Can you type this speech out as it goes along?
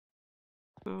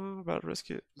I'm about to risk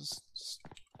it.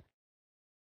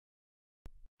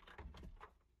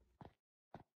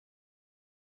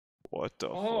 What the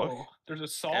fuck? There's a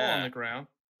saw Yeah. on the ground.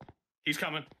 He's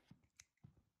coming.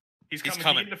 He's He's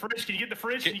coming. coming. Can you get in the fridge? Can you get in the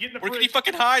fridge? Can you get in the Where fridge? can you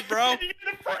fucking hide, bro? Can you get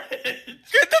in the fridge?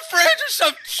 Get in the fridge or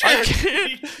some I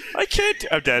shit! can't. I can't.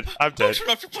 I'm dead. I'm Don't dead. turn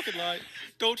off your fucking light.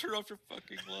 Don't turn off your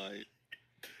fucking light.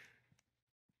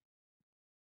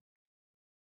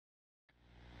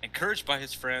 Encouraged by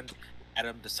his friend,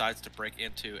 Adam decides to break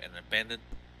into an abandoned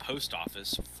post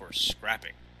office for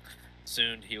scrapping.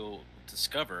 Soon he will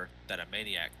discover that a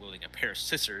maniac wielding a pair of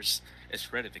scissors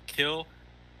is ready to kill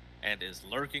and is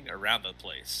lurking around the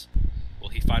place. Will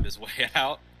he find his way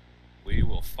out? We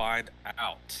will find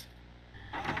out.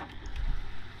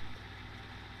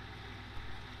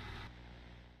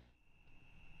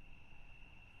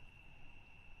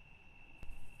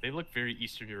 They look very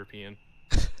Eastern European.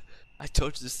 I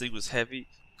told you this thing was heavy.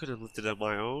 Could have lifted it on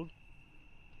my own.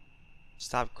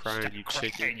 Stop crying, Stop you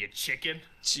crying, chicken. you chicken.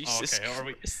 Jesus. Okay, are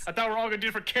we? Christ. I thought we were all gonna do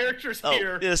different characters Oh,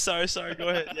 here. yeah, sorry. Go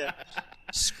ahead. Yeah.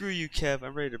 Screw you, Kev.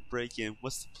 I'm ready to break in.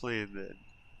 What's the plan then?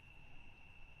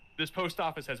 This post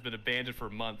office has been abandoned for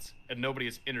months, and nobody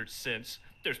has entered since.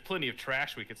 There's plenty of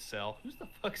trash we could sell. Who's the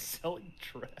fuck selling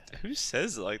trash? Who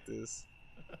says it like this?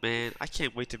 Man, I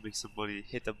can't wait to make some money and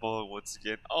hit the ball once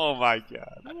again. Oh my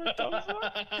god. What the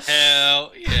fuck?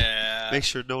 Hell yeah. Make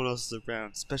sure no one else is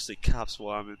around, especially cops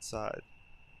while I'm inside.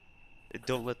 And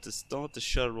don't let the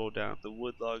shutter roll down. The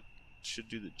wood log should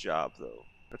do the job though.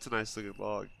 That's a nice looking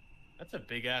log. That's a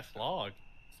big ass log.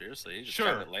 Seriously, you just Sure.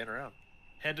 found it laying around.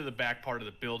 Head to the back part of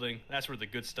the building. That's where the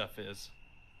good stuff is.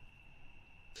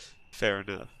 Fair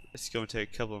enough. It's gonna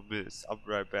take a couple of minutes. I'll be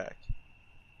right back.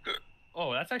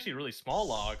 Oh, that's actually a really small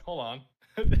log. Hold on.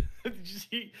 Did you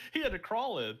see? He had to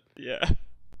crawl in. Yeah.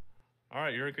 All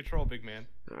right, you're in control, big man.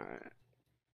 Alright.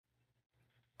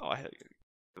 Oh, I had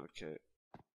to. Okay.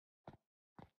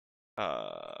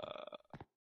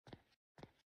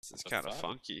 This is The kind of fuck?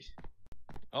 funky.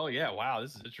 Oh yeah, wow,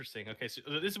 this is interesting. Okay, so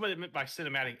this is what it meant by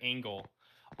cinematic angle.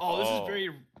 Oh,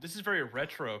 this is very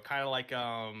retro, kind of like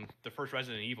the first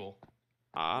Resident Evil.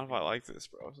 I don't know if I like this,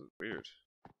 bro. This is weird.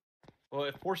 Well,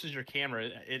 it forces your camera.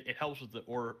 It helps with the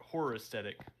horror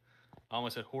aesthetic. I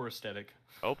almost said horror aesthetic.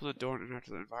 Open the door and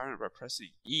enter the environment by pressing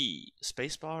E,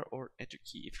 spacebar, or enter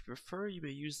key. If you prefer, you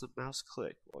may use the mouse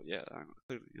click. Well, yeah, I'm gonna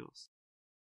click anything else.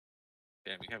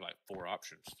 Damn, you have like 4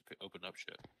 options to open up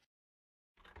shit.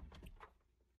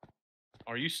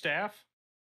 Are you staff?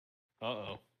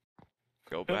 Uh-oh.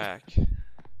 Go back.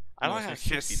 I No, don't it know. I says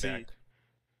can't 60 see. back.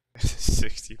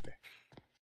 60 back.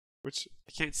 Which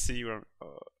I can't see where I'm.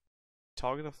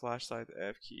 Toggle the flashlight, the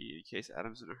F key. In case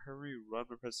Adam's in a hurry, run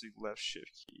by pressing left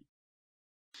shift key.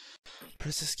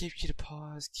 Press the escape key to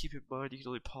pause. Keep in mind you can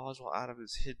only pause while Adam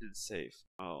is hidden and safe.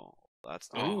 Oh,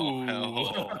 that's not. Oh,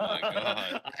 hell. Oh my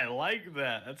god. I like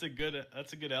that. That's a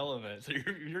good element. So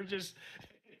you're just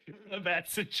you're in a bad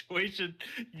situation.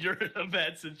 You're in a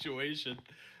bad situation.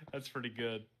 That's pretty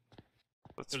good.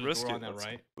 Let's There's a risk door it. on that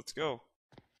right. Let's go.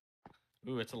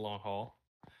 Ooh, it's a long haul.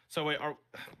 So wait,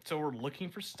 so we're looking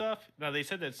for stuff? No, they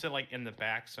said that's like in the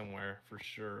back somewhere for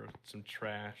sure. Some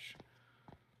trash.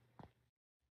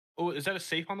 Oh, is that a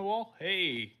safe on the wall?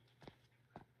 Hey.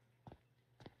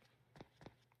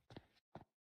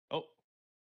 Oh.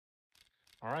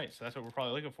 All right, so that's what we're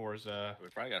probably looking for is We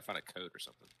probably gotta find a code or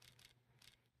something.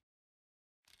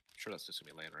 I'm sure that's just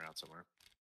gonna be laying around somewhere.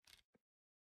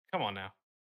 come on now.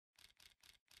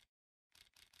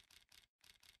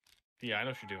 Yeah, I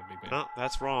know what you're doing, big man. No,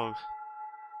 that's wrong.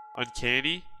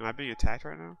 Uncanny? Am I being attacked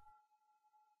right now?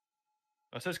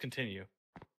 Oh, it says continue.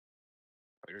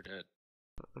 Oh, you're dead.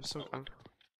 I'm so. Oh, I'm...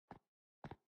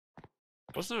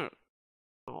 Wasn't it?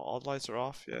 Oh, all the lights are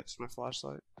off. Yeah, it's my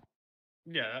flashlight.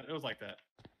 Yeah, it was like that.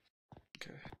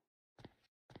 Okay.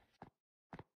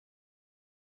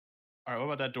 All right, what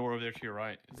about that door over there to your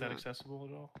right? Is that Yeah. accessible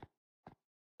at all?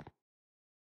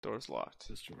 Door's locked.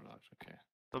 This door locked. Okay.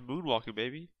 I'm moonwalking,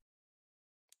 baby.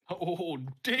 Oh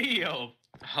damn!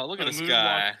 Oh, look at A this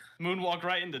guy. Moonwalk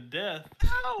right into death.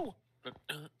 Ow!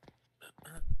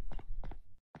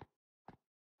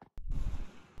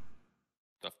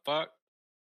 The fuck?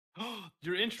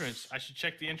 Your entrance. I should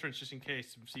check the entrance just in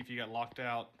case and see if you got locked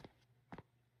out.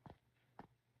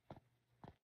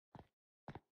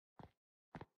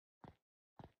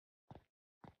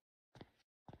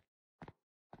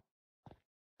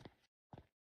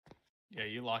 Yeah,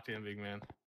 you locked in, big man.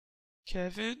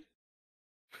 Kevin?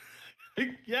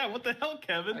 Yeah, what the hell,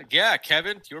 Kevin? Yeah,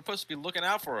 Kevin, you were supposed to be looking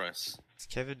out for us. Is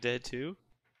Kevin dead too?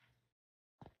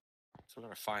 So we're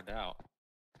gonna find out.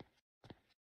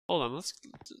 Hold on, let's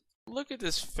Look at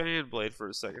this fan blade for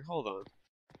a second. Hold on.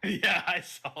 Yeah, I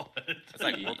saw it. It's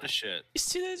like what the shit. You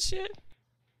see that shit?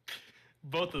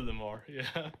 Both of them are,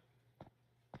 yeah.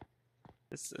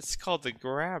 It's called the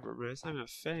grabber, man. It's not even a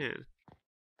fan.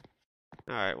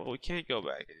 Alright, well, we can't go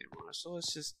back anymore, so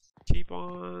let's just keep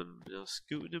on,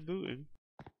 scooting and booting.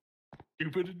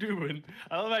 Stupid doing.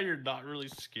 I love how you're not really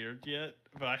scared yet,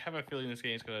 but I have a feeling this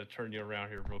game's gonna turn you around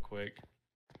here real quick.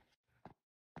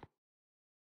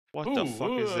 What the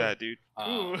fuck is that, dude?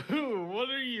 Ooh, what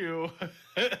are you?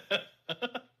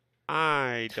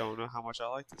 I don't know how much I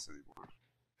like this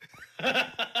anymore.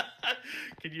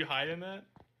 Can you hide in that?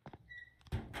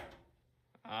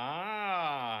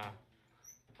 Ah.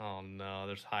 Oh no,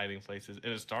 there's hiding places.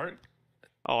 And it's dark?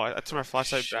 Oh, I turned my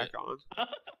flashlight Shit. back on.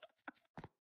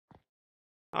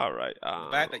 Alright, The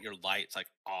fact that your light's like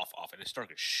off, and it's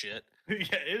dark as shit. Yeah,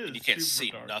 it is. And you can't super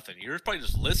see dark. nothing. You're probably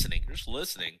just listening. You're just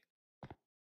listening.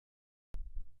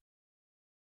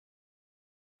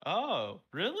 Oh,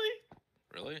 really?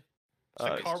 Really? It's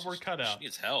a cardboard She cutout.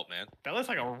 needs help, man. That looks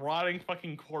like a rotting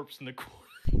fucking corpse in the corner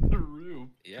of the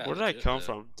room. Yeah. where did I legit, come man.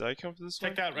 from? Did I come from this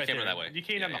Check way? that right came there. in that way. You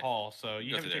came Yeah, down the yeah. hall, so you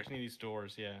Go haven't through checked any of these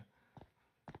doors, yeah.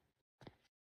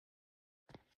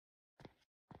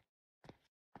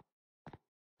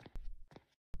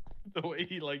 The way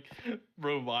he like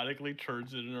robotically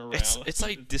turns it around. It's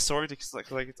like disorienting because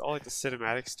like it's all like the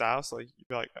cinematic style, so like you'd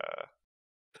be like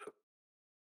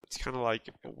it's kind of like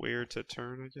weird to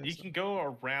turn, I guess. you can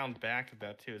go around back of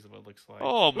that too, is what it looks like.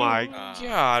 Oh my Uh,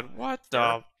 god, what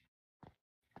the?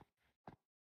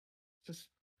 Just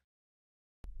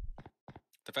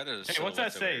The fact that it's hey, what's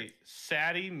that silhouette's over say?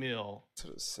 Sadie Mill. That's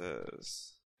what it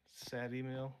says. Sadie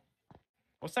Mill.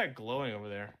 What's that glowing over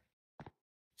there?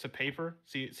 It's a paper.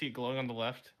 See it glowing on the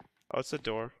left. Oh, it's a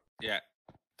door. here.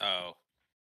 Yeah. Oh.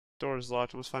 Door is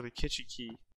locked. I must find a kitchen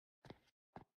key.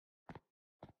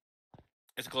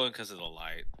 It's glowing because of the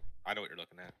light. I know what you're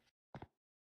looking at.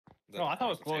 No, I thought it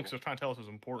was the glowing table. because it was trying to tell us it was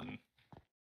important.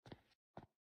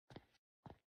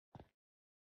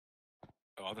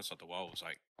 Oh, I just thought the wall was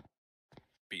like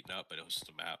beaten up, but it was just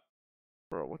a map.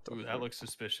 Bro, what the Ooh, that fuck? looks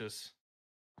suspicious.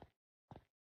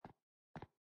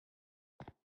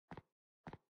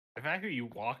 The fact that you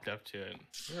walked up to it,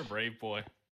 you're a brave boy.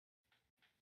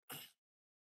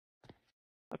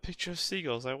 A picture of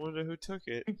seagulls. I wonder who took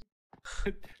it.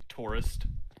 Tourist.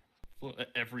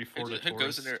 Every Who, Florida who goes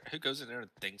tourist. in there? Who goes in there and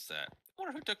thinks that? I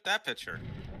wonder who took that picture.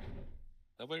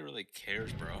 Nobody really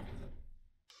cares, bro.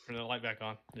 Turn the light back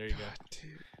on. There you go. God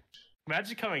damn.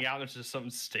 Imagine coming out and there's just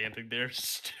something standing there.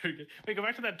 Wait, go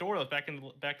back to that door that's back in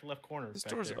back to the left corner. This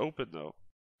back door's there. open though.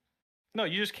 No,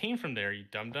 you just came from there, you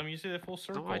dum dum. You see the full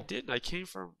circle. No, I didn't. I came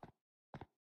from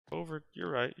over.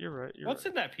 You're right. You're right. You're What's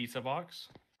right. in that pizza box?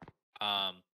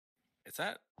 Is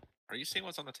that? Are you seeing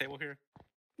what's on the table here?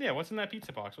 Yeah, what's in that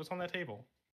pizza box? What's on that table?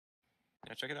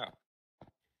 Yeah, check it out.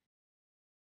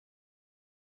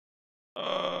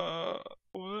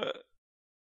 What?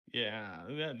 Yeah,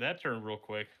 that turned real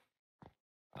quick.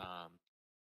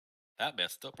 That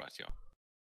messed up right, y'all.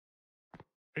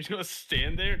 Are you just gonna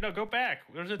stand there? No, go back.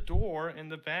 There's a door in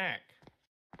the back.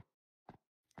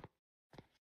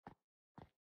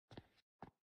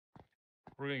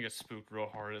 We're gonna get spooked real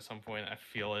hard at some point. I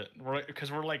feel it.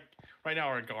 Because we're like right now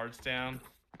our guard's down.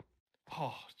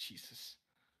 Oh Jesus.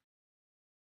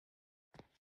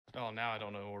 Oh, now I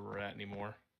don't know where we're at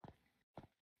anymore.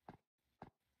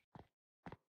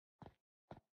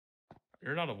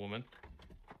 You're not a woman.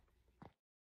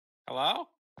 Hello?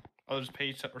 Oh, there's a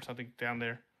page or something down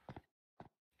there.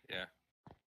 Yeah.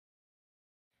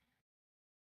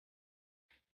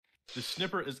 The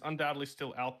sniffer is undoubtedly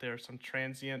still out there. Some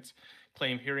transients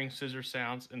claim hearing scissor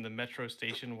sounds in the metro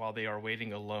station while they are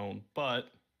waiting alone, but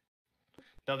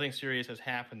nothing serious has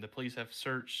happened. The police have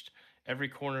searched every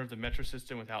corner of the metro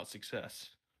system without success.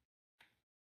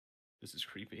 This is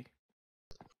creepy.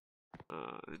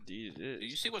 Indeed it Do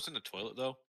you is. see what's in the toilet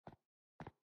though?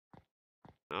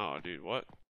 Oh, dude, what?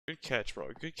 Good catch, bro.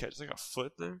 Good catch. It's like a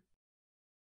foot there.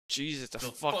 Jesus, it's a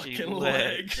The fucking fucking leg.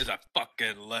 leg. There's a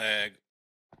fucking leg.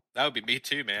 That would be me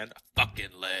too, man. A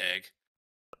fucking leg.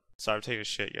 Sorry, I'm taking a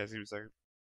shit, guys. Give me a second.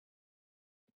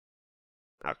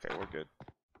 Okay, we're good.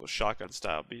 Little shotgun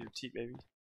style BMT, baby.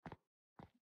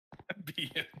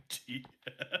 BMT.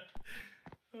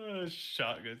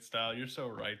 Shotgun style. You're so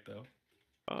right, though.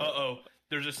 Uh, Uh-oh.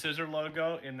 There's a scissor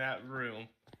logo in that room.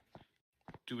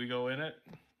 Do we go in it?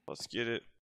 Let's get it.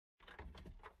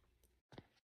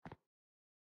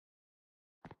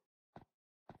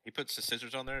 He puts the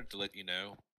scissors on there to let you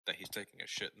know that he's taking a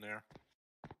shit in there.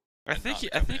 I And think not he,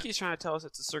 to I come think in. he's trying to tell us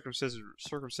it's a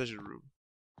circumcision room.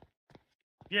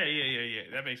 Yeah.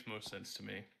 That makes most sense to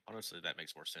me. Honestly, that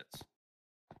makes more sense.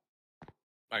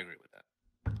 I agree with that.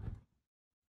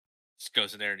 Just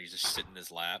goes in there and he's just sitting in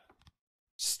his lap.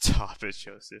 Stop it,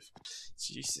 Joseph.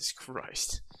 Jesus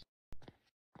Christ.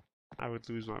 I would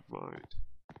lose my mind.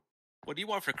 What do you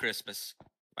want for Christmas?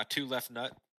 My 2 left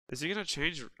nut? Is he gonna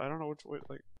change? I don't know which way.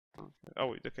 Like, okay. Oh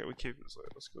wait, okay, we came from this way.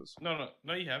 Let's go. This way.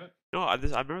 No, you haven't. No, I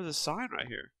remember the sign right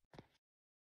here.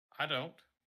 I don't.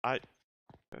 Okay.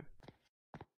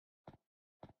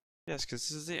 Yes, because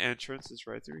this is the entrance. It's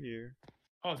right through here.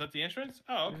 Oh, is that the entrance?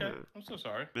 Oh, okay. Yeah. I'm so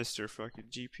sorry. Mr. fucking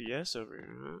GPS over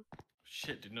here, huh?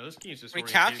 Shit, dude. No, this game's just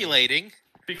Recalculating.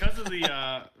 because of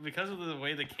the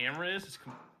way the camera is.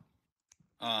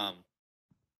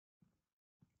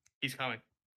 He's coming.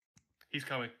 He's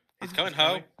coming. He's coming,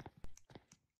 ho.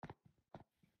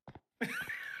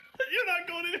 You're not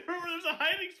going anywhere where there's a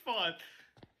hiding spot.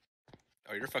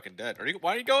 Oh, you're fucking dead.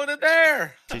 Why are you going in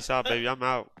there? Peace out, baby. I'm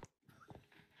out.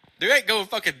 Dude ain't going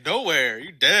fucking nowhere.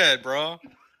 You dead, bro.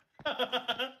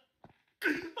 Oh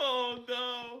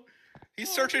no. He's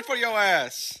searching for your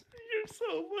ass. You're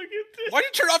so fucking dead. Why'd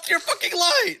you turn off your fucking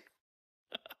light?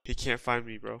 He can't find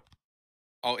me, bro.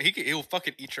 Oh, he'll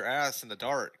fucking eat your ass in the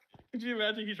dark. Could you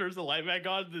imagine he turns the light back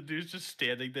on and the dude's just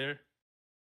standing there?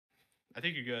 I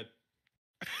think you're good.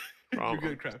 You're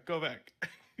good, crap. Go back.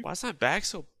 Why is my back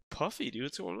so puffy, dude?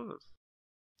 What's going on?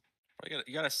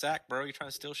 You got a sack, bro. You're trying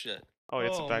to steal shit. Oh,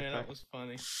 it's a backpack. Man, that was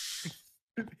funny.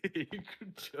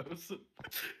 Joseph.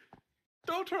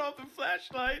 Don't turn off the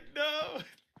flashlight, no!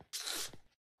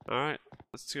 Alright,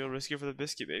 let's go risk it for the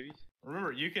biscuit, baby.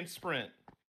 Remember, you can sprint.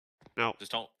 No.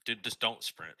 Just don't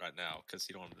sprint right now, because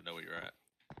you don't want him to know where you're at.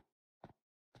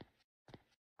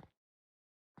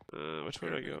 Which way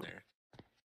do I go? There.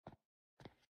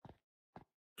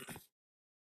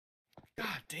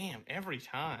 God damn, every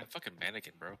time. That fucking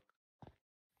mannequin, bro.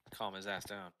 Calm his ass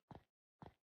down.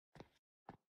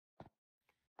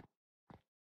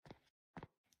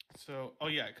 So, oh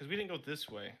yeah, because we didn't go this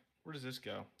way. Where does this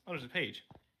go? Oh, there's a page.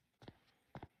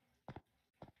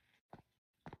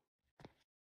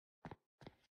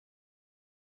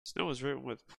 Snow was written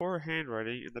with poor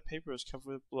handwriting and the paper was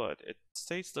covered with blood. It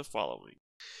states the following.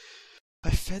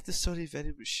 I fed the soda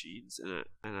vending machines and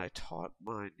I taught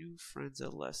my new friends a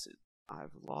lesson.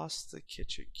 I've lost the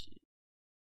kitchen key.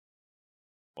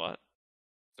 What?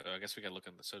 So I guess we gotta look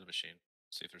in the soda machine,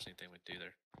 see if there's anything we can do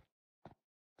there.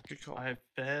 Good call. I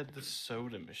fed the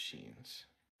soda machines.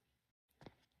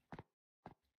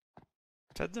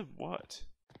 Fed them what?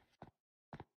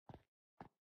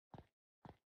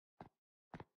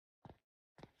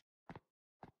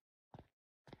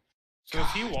 So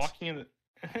is he God. walking in the...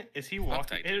 Is he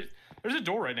walking... There's a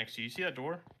door right next to you. You see that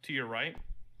door? To your right?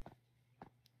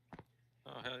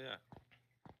 Oh, hell yeah.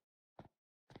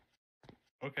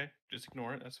 Okay, just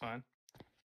ignore it. That's fine.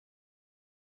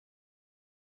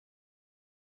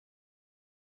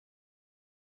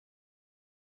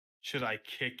 Should I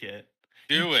kick it?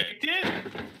 Do You it. kicked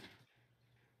it?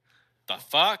 The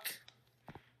fuck?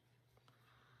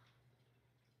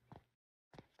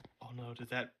 Oh no, did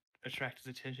that attract his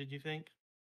attention, you think?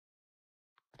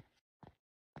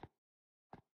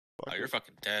 Oh, you're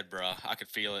fucking dead, bro. I could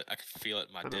feel it. I could feel it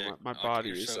in my I know, dick. my Oh, body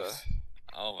you're is so...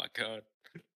 Oh my god.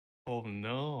 Oh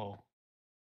no.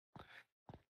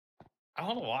 I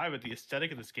don't know why, but the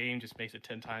aesthetic of this game just makes it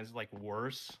 10 times like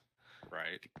worse.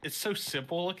 Right. It's so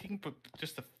simple looking, but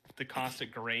just the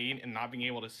constant grain and not being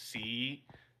able to see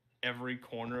every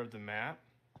corner of the map.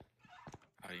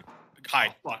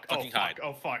 Hide. Oh fuck! Fucking oh hide. fuck!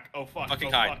 Oh fuck! Oh fuck! Fucking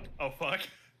oh, hide. Fuck. Oh fuck!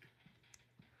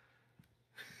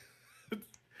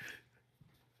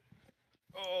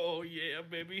 Oh yeah,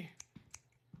 baby!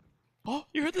 Oh,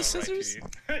 you heard the Coming right to scissors? you.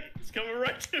 It's coming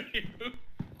right to you.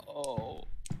 Oh.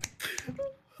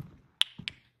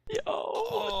 Yo.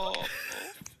 Oh.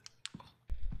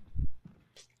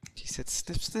 He said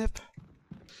snip snip.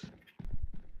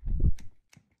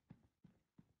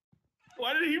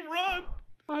 Why did he run?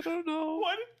 I don't know.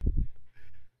 Why did...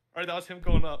 All right, that was him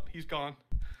going up. He's gone.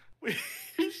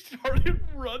 He started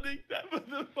running. That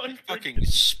motherfucker. Fucking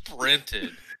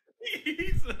sprinted.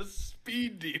 He's a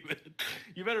speed demon.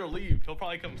 You better leave. He'll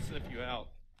probably come sniff you out.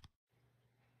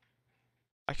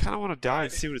 I kind of want to die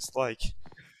and see what it's like.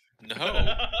 No.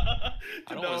 I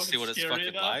don't No, want to see what it's scary fucking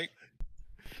enough. like.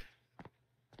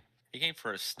 He came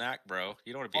for a snack, bro.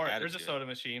 You don't want to be All right, added there's a to it. soda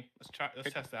machine. Let's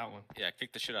test that one. Yeah,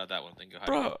 kick the shit out of that one, then go hide.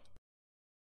 Bro.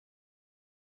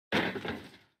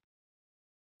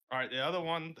 All right, the other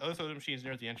soda machine's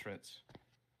near the entrance.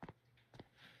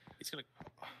 He's gonna.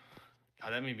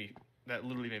 God, that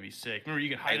literally made me sick. Remember, you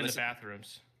can hide in the listen.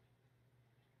 bathrooms.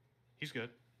 He's good.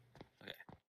 Okay.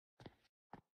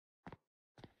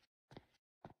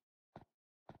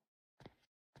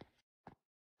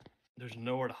 There's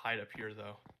nowhere to hide up here,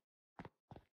 though.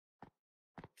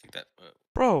 I think that.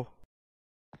 Bro,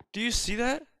 do you see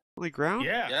that on the ground?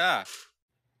 Yeah. Yeah.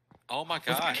 Oh my Was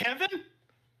that god. Kevin?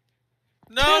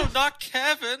 No, not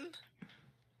Kevin.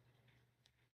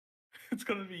 It's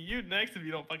gonna be you next if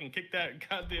you don't fucking kick that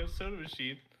goddamn soda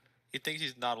machine. He thinks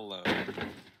he's not alone.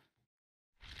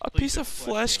 A Please piece hit of the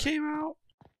flesh button. came out?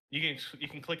 You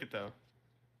can click it though.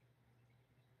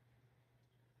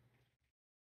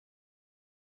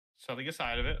 Something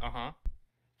aside of it.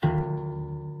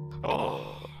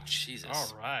 Oh. Jesus.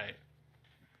 All right.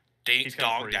 Ding He's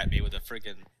coming for donged you. at me with a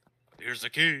friggin'. Here's the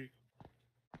key.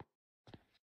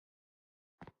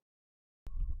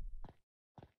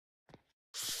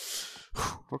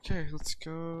 Okay, let's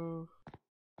go.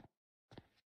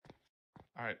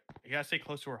 All right. You gotta stay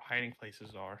close to where hiding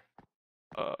places are.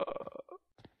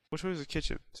 Which way is the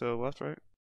kitchen? To the left, right?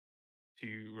 To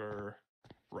your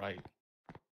right,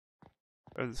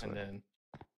 Or this and way? then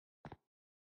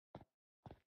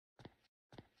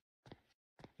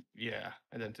yeah,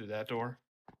 and then through that door.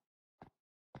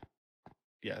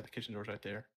 Yeah, the kitchen door's right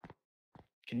there.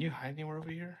 Can you hide anywhere over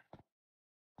here?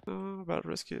 I'm about to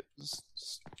risk it. Just...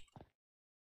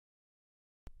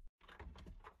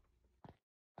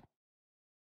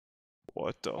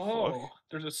 What the fuck?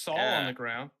 There's a saw Yeah. on the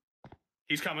ground.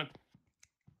 He's coming.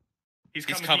 He's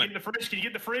He's coming. coming. Can you get in the fridge? Can you get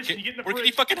in the fridge? Can you get in the Where fridge? can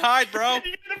you fucking hide, bro?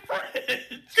 Can you get in the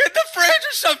fridge? Get in the fridge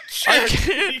or some I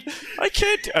shit! can't. I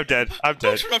can't. I'm dead. I'm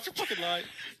Don't dead. turn off your fucking light.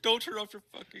 Don't turn off your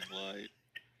fucking light.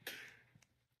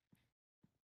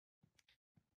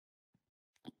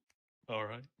 All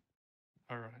right.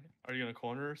 All right. Are you in a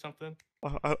corner or something?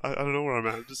 I don't know where I'm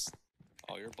at. I'm just.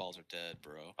 Oh, your balls are dead,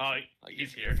 bro. Oh, Like,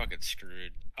 he's you're here. fucking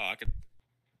screwed. Oh, I could.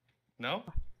 No?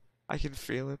 I can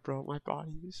feel it, bro. My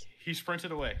body's. He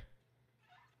sprinted away.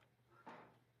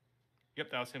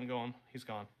 Yep, that was him going. He's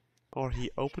gone. Or he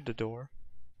opened the door.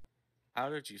 How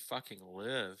did you fucking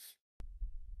live?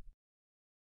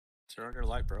 Turn on your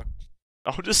light, bro.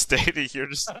 I'm just standing here,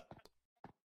 just. All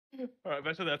right,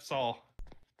 back to that saw.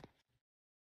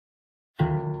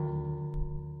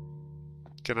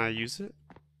 Can I use it?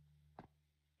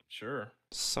 Sure.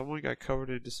 Someone got covered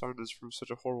in dishonors from such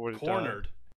a horrible way to die.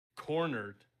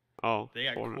 Cornered. Oh, They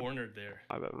got cornered. cornered there.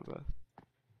 My bad, my bad.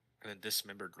 And then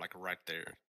dismembered, like, right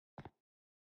there.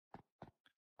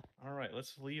 All right,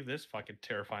 let's leave this fucking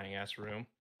terrifying ass room.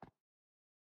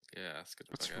 Yeah, that's good.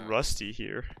 It's fuck out. rusty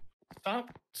here.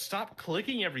 Stop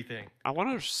clicking everything. I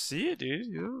want to see it, dude.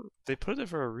 You know, they put it there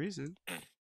for a reason.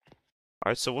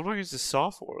 Alright, so what am I using this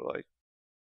saw for? Like,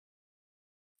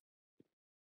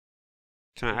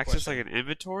 can I Good access question. like an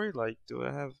inventory? Like, do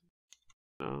I have?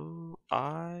 No,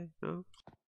 no.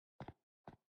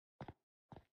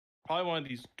 Probably one of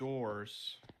these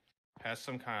doors has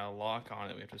some kind of lock on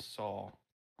it. We have to saw.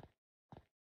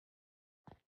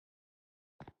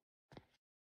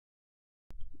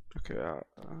 Okay.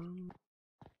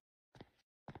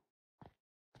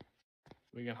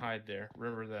 We can hide there.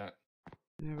 Remember that.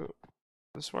 Yeah, but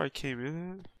that's where I came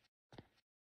in at.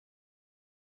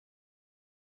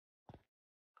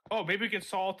 Oh, maybe we can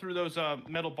saw through those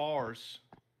metal bars.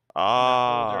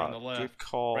 Ah, there on the good left,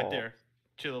 call. Right there.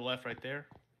 To the left, right there.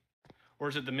 Or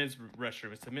is it the men's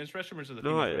restroom? It's the men's restroom or is it the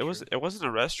No, female's it was. restroom? It wasn't a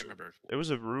I restroom. remember. It was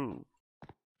a room.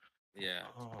 Yeah.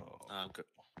 Oh. Good.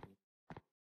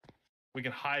 We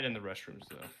can hide in the restrooms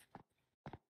though.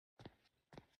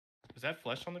 Is that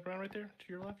flesh on the ground right there to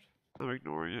your left? I'm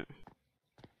ignoring it.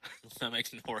 I'm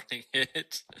ignoring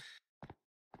it.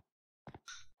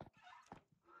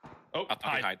 Oh, I'll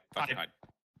fucking hide. Fucking hide. hide.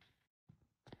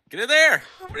 Get in there!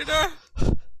 What are you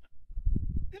doing?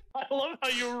 I love how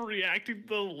you were reacting to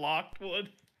the locked one.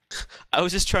 I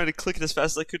was just trying to click it as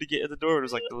fast as I could to get in the door. It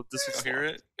was like, no, this Go is hear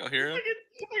it? Go hear I it?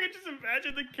 can just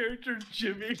imagine the character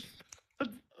Jimmy at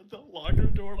the locker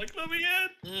door, like, let me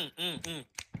in.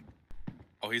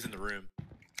 Oh, he's in the room.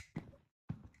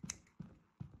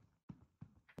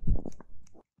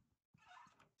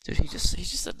 Dude, he's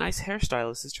just a nice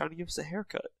hairstylist. He's trying to give us a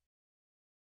haircut.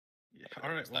 Yeah,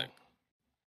 all right, well,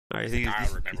 Alright, you think I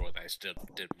remember when I still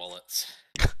did mullets.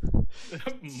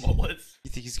 mullets.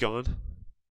 you think he's gone?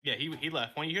 Yeah, he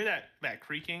left. When you hear that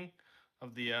creaking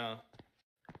of the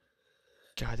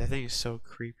God, that thing is so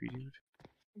creepy, dude.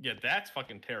 yeah, that's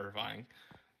fucking terrifying.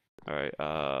 Alright,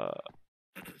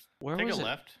 where Take was a it?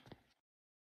 left.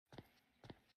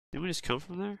 Didn't we just come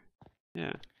from there?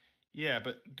 Yeah. Yeah,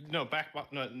 but no,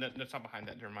 no, that's not behind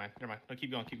that. Never mind. No,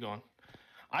 keep going.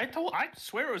 I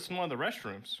swear it was in one of the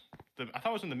restrooms. I thought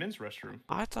it was in the men's restroom.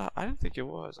 I didn't think it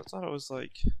was. I thought it was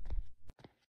like. Is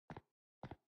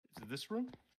it this room?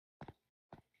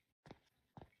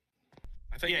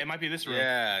 I think Yeah, it might be this room.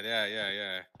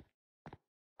 Yeah.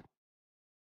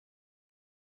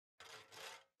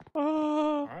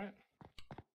 All right.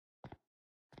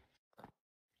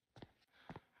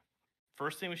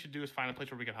 First thing we should do is find a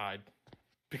place where we can hide.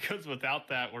 Because without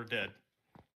that, we're dead.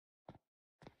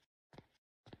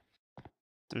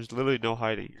 There's literally no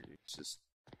hiding here. It's just.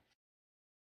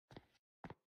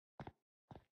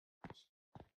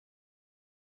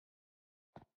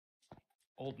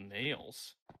 Old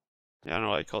nails. Yeah, I don't know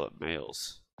why I call it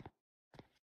males.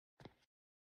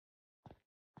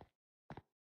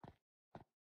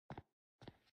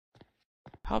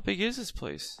 How big is this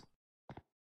place?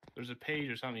 There's a page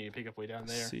or something you pick up way down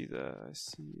there. I see that. I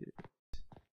see it.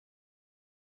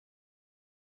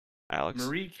 Alex.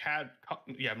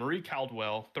 Marie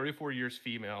Caldwell, 34 years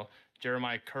female.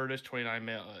 Jeremiah Curtis, 29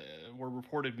 male, were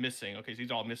reported missing. Okay, so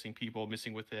these are all missing people,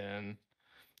 missing within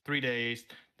 3 days.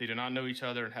 They do not know each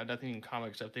other and had nothing in common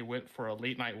except they went for a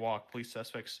late night walk. Police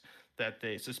suspects that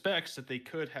they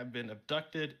could have been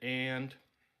abducted and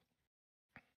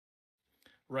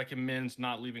recommends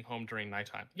not leaving home during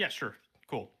nighttime. Yeah, sure.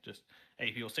 Cool. Just, hey,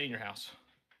 if you'll stay in your house.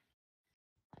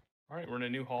 All right, we're in a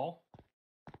new hall.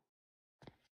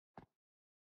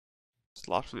 It's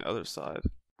locked on the other side.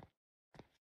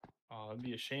 Oh, it'd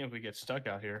be a shame if we get stuck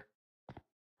out here.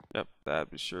 Yep, that'd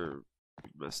be sure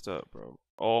messed up, bro.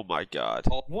 Oh my god.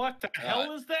 Oh, What the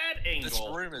hell is that angle? this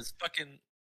room is fucking.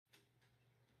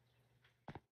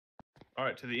 All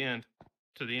right, to the end.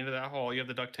 To the end of that hall. You have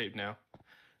the duct tape now.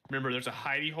 Remember, there's a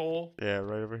hidey hole Yeah,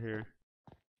 right over here.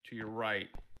 to your right.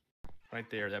 Right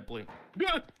there, that blink.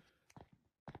 Good!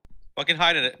 Fucking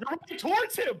hide in it. You're running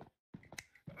towards him!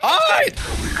 Hide!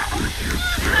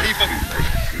 He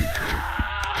fucking.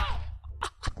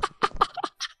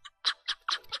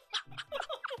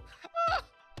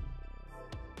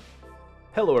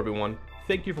 Hello everyone,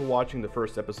 thank you for watching the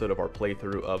first episode of our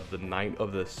playthrough of The Night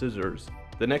of the Scissors.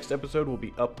 The next episode will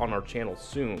be up on our channel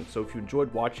soon, so if you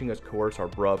enjoyed watching us coerce our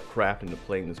bruv Kraft into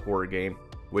playing this horror game,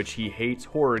 which he hates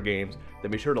horror games,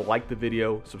 then be sure to like the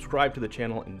video, subscribe to the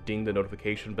channel, and ding the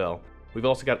notification bell. We've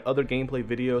also got other gameplay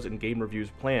videos and game reviews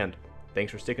planned.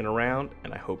 Thanks for sticking around,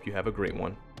 and I hope you have a great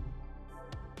one.